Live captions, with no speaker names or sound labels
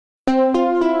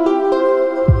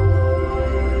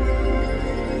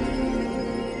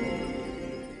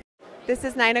This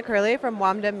is Nina Curley from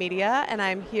Wamda Media, and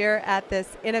I'm here at this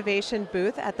innovation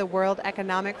booth at the World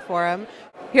Economic Forum.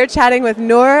 Here chatting with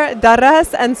Noor,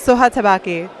 Darras, and Soha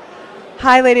Tabaki.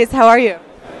 Hi ladies, how are you?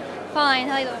 Fine,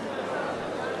 how are you doing?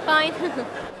 Fine.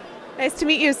 Nice to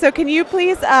meet you. So can you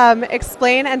please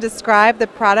explain and describe the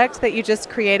product that you just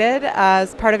created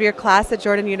as part of your class at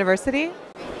Jordan University?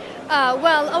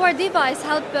 Well, our device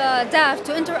helps deaf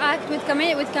to interact with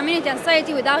community and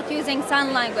society without using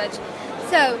sign language.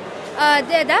 So,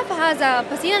 the deaf has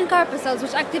posterior corpuscles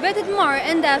which activated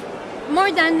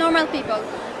more than normal people.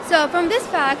 So, from this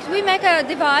fact, we make a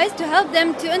device to help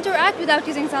them to interact without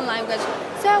using sign language.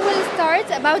 So, we'll start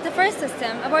about the first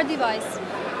system, our device.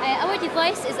 Our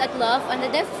device is a glove, and the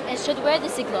deaf should wear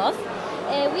this glove.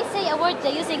 We say a word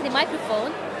using the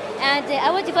microphone, and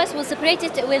our device will separate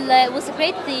it. Will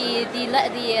separate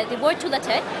the word to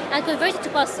letter and convert it to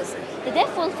pulses. The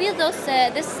deaf will feel this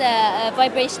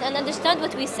vibration and understand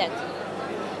what we said.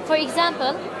 For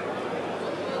example,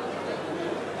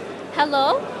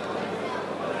 hello,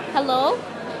 hello.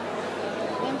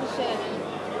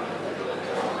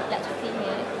 That's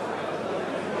female.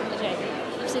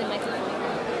 The microphone.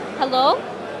 Hello.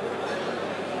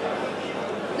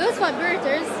 Those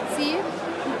vibrators, see?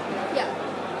 Yeah.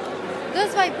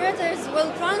 Those vibrators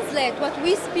will translate what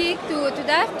we speak to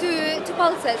deaf to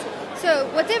pulses. So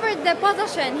whatever the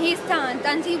position he stands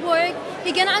and he works,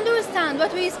 he can understand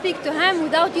what we speak to him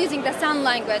without using the sign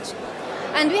language.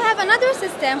 And we have another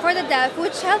system for the deaf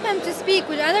which help him to speak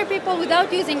with other people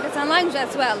without using the sign language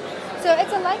as well. So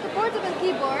it's like a portable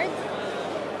keyboard.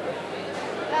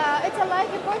 Like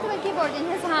a portable keyboard in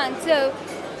his hand. So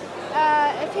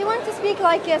if he wants to speak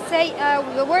like say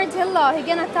the word hello, he's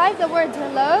gonna type the word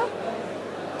hello,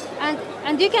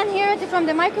 and you can hear it from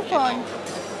the microphone.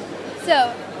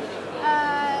 So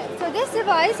this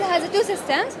device has two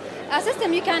systems. A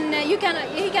system he can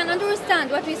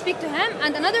understand what we speak to him,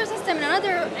 and another system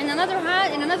in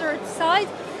another side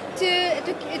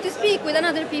to speak with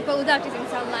other people without using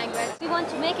sign language. We want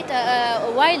to make it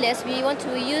wireless. We want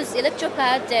to use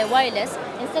electropad wireless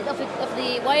instead of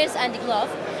the wires and the glove,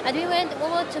 and we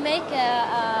want to make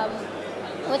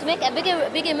a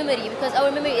bigger memory, because our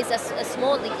memory is a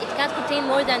small. It can't contain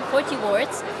more than 40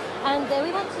 words, and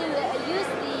we want to use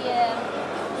the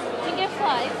finger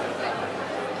 5.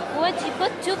 We want to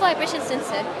put two vibration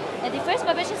sensors. The first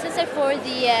vibration sensor for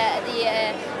the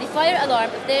fire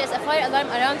alarm. If there is a fire alarm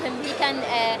around him, he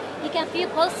can feel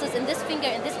pulses in this finger,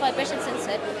 in this vibration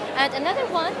sensor. And another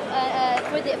one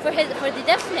for the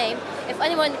deaf name. If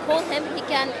anyone calls him, he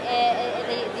can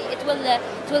it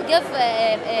will give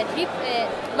three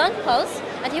long pulse,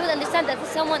 and he will understand that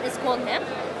someone is calling him.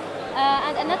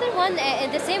 And another one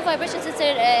in the same vibration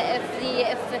sensor,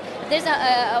 if there's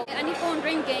any phone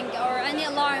ringing or any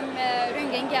alarm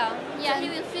ringing, so he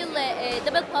will feel a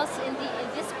double pulse in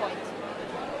this point.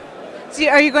 So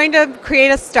are you going to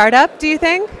create a startup, do you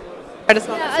think? We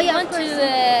want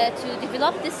to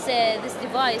develop this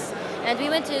device, and we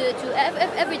want to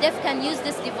every deaf can use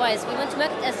this device. We want to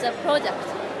make it as a product.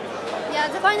 Yeah,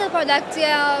 the final product.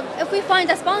 If we find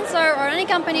a sponsor or any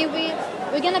company,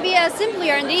 we're gonna be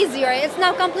simpler and easier. It's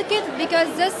now complicated because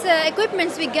this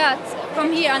equipment we got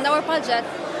from here and our budget.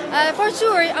 For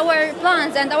sure, our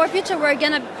plans and our future, we're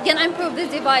gonna improve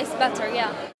this device better.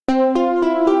 Yeah.